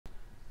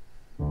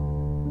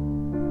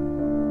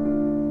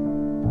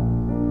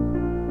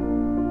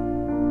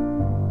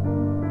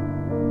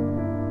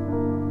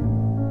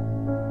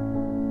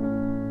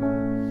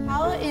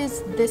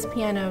this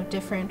piano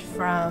different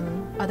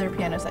from other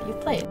pianos that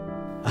you've played?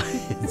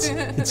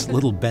 It's a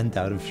little bent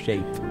out of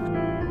shape.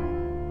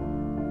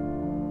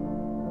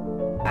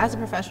 As a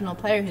professional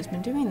player who's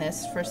been doing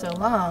this for so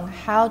long,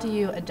 how do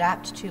you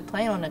adapt to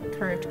playing on a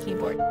curved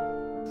keyboard?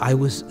 I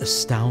was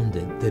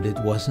astounded that it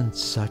wasn't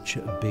such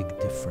a big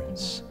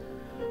difference.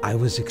 I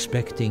was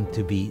expecting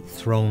to be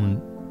thrown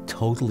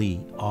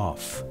totally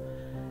off,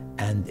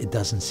 and it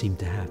doesn't seem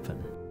to happen.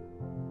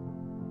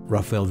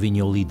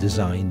 Maene-Viñoly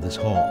designed this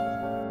hall.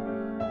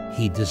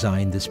 He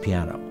designed this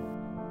piano.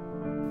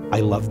 I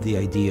loved the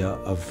idea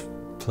of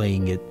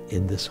playing it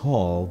in this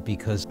hall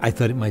because I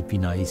thought it might be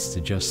nice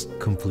to just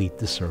complete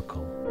the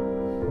circle.